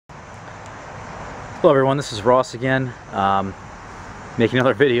Hello everyone, this is Ross again, making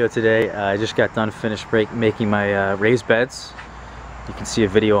another video today. I just got done making my raised beds. You can see a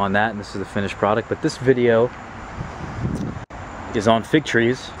video on that, and this is the finished product. But this video is on fig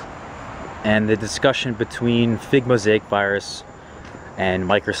trees and the discussion between fig mosaic virus and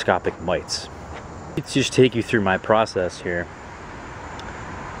microscopic mites. Let's just take you through my process here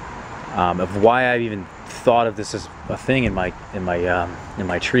of why I've even thought of this as a thing in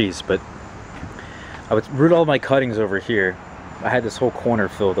my trees. But I would root all my cuttings over here. I had this whole corner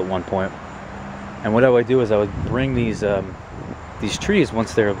filled at one point, and what I would do is I would bring these trees,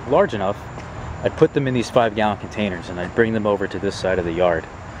 once they're large enough, I'd put them in these 5-gallon containers and I'd bring them over to this side of the yard.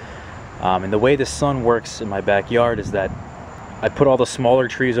 And the way the sun works in my backyard is that I put all the smaller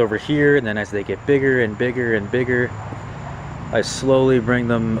trees over here, and then as they get bigger and bigger and bigger, I slowly bring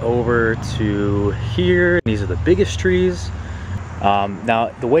them over to here. These are the biggest trees.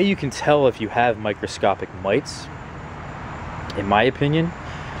 Now, the way you can tell if you have microscopic mites, in my opinion,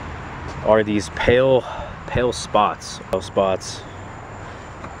 are these pale spots. Pale spots.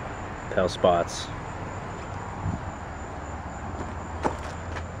 Pale spots.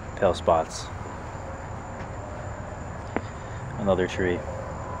 Pale spots. Another tree.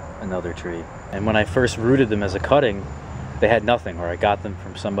 Another tree. And when I first rooted them as a cutting, they had nothing, or I got them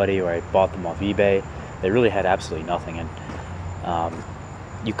from somebody, or I bought them off eBay. They really had absolutely nothing. And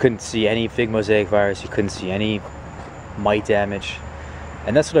you couldn't see any fig mosaic virus, you couldn't see any mite damage.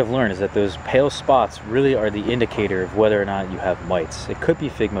 And that's what I've learned, is that those pale spots really are the indicator of whether or not you have mites. It could be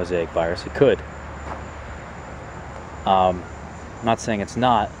fig mosaic virus, it could. I'm not saying it's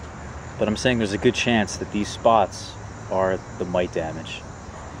not, but I'm saying there's a good chance that these spots are the mite damage.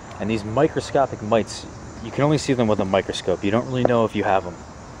 And these microscopic mites, you can only see them with a microscope. You don't really know if you have them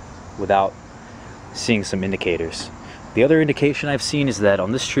without seeing some indicators. The other indication I've seen is that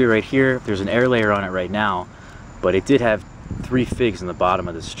on this tree right here, there's an air layer on it right now, but it did have 3 figs in the bottom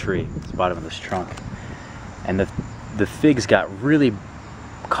of this tree, the bottom of this trunk. And the figs got really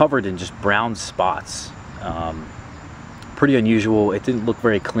covered in just brown spots. Pretty unusual. It didn't look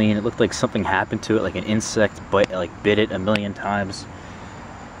very clean. It looked like something happened to it, like an insect bit it a million times.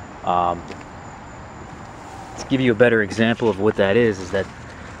 To give you a better example of what that is that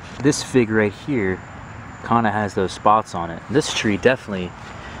this fig right here kind of has those spots on it. This tree definitely,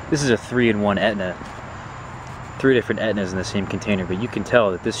 this is a 3-in-1 Etna, 3 different Etnas in the same container, but you can tell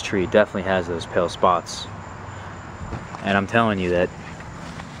that this tree definitely has those pale spots. And I'm telling you that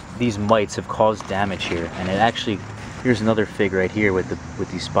these mites have caused damage here. And it actually, here's another fig right here with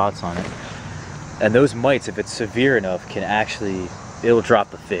these spots on it. And those mites, if it's severe enough, can actually, it'll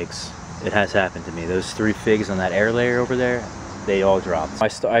drop the figs. It has happened to me. Those 3 figs on that air layer over there, they all dropped.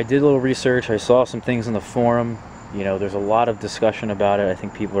 I did a little research. I saw some things in the forum. You know, there's a lot of discussion about it. I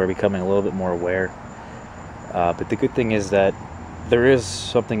think people are becoming a little bit more aware. But the good thing is that there is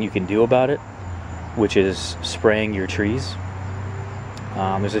something you can do about it, which is spraying your trees.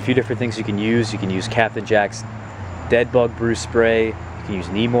 There's a few different things you can use. You can use Captain Jack's dead bug brew spray. You can use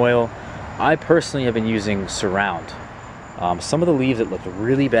neem oil. I personally have been using Surround. Some of the leaves, it looked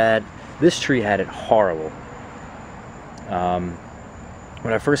really bad. This tree had it horrible.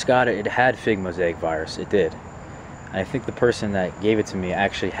 When I first got it, it had fig mosaic virus. It did. And I think the person that gave it to me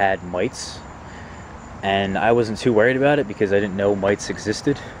actually had mites, and I wasn't too worried about it because I didn't know mites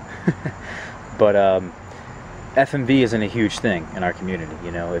existed. But FMV isn't a huge thing in our community.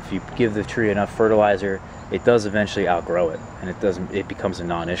 You know, if you give the tree enough fertilizer, it does eventually outgrow it, and it becomes a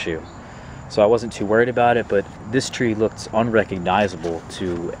non-issue. So I wasn't too worried about it, but this tree looked unrecognizable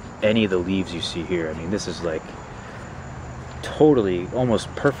to any of the leaves you see here. I mean, this is like totally,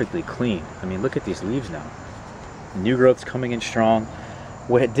 almost perfectly clean. I mean, look at these leaves now. New growth's coming in strong.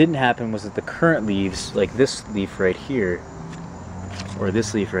 What didn't happen was that the current leaves, like this leaf right here, or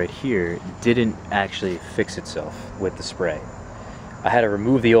this leaf right here, didn't actually fix itself with the spray. I had to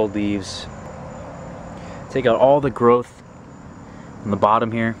remove the old leaves, take out all the growth on the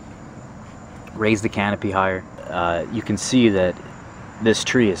bottom here, raise the canopy higher. You can see that this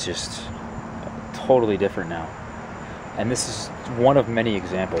tree is just totally different now. And this is one of many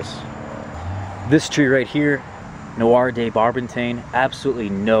examples. This tree right here, Noir de Barbentane, absolutely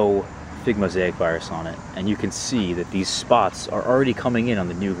no fig mosaic virus on it. And you can see that these spots are already coming in on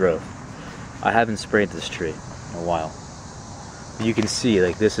the new growth. I haven't sprayed this tree in a while. But you can see,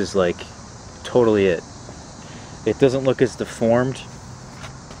 like, this is like totally it. It doesn't look as deformed.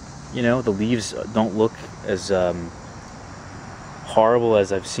 You know, the leaves don't look as horrible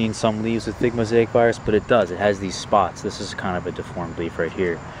as I've seen some leaves with fig mosaic virus, but it does. It has these spots. This is kind of a deformed leaf right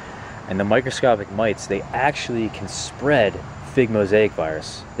here. And the microscopic mites, they actually can spread fig mosaic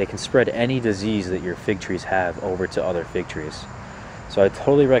virus. They can spread any disease that your fig trees have over to other fig trees. So I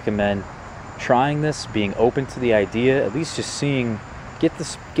totally recommend trying this, being open to the idea, at least just seeing,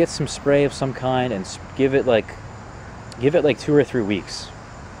 get some spray of some kind and give it like 2 or 3 weeks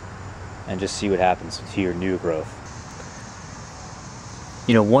and just see what happens to your new growth.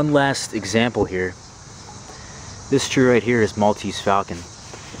 You know, one last example here. This tree right here is Maltese falcon,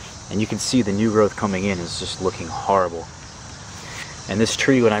 and you can see the new growth coming in is just looking horrible. And this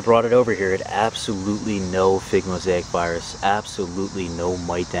tree, when I brought it over here, it had absolutely no fig mosaic virus, absolutely no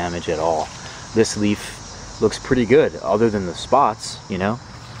mite damage at all. This leaf looks pretty good other than the spots, you know.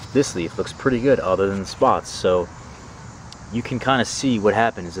 This leaf looks pretty good other than the spots. So you can kind of see what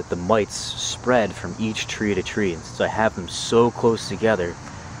happens is that the mites spread from each tree to tree. And since I have them so close together,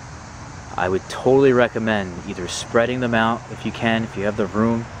 I would totally recommend either spreading them out if you can, if you have the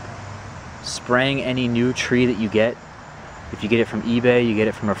room, spraying any new tree that you get. If you get it from eBay, you get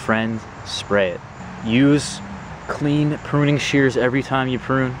it from a friend, spray it. Use clean pruning shears every time you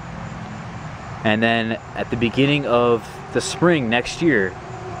prune. And then at the beginning of the spring next year,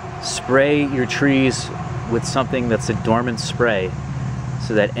 spray your trees with something that's a dormant spray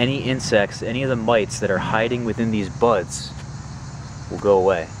so that any insects, any of the mites that are hiding within these buds will go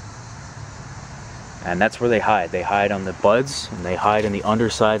away. And that's where they hide. They hide on the buds and they hide in the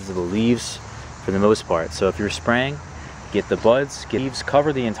undersides of the leaves for the most part. So if you're spraying, get the buds, get leaves,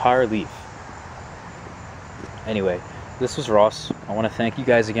 cover the entire leaf. Anyway, this was Ross. I want to thank you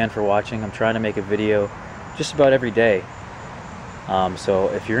guys again for watching. I'm trying to make a video just about every day. So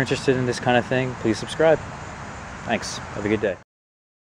if you're interested in this kind of thing, please subscribe. Thanks. Have a good day.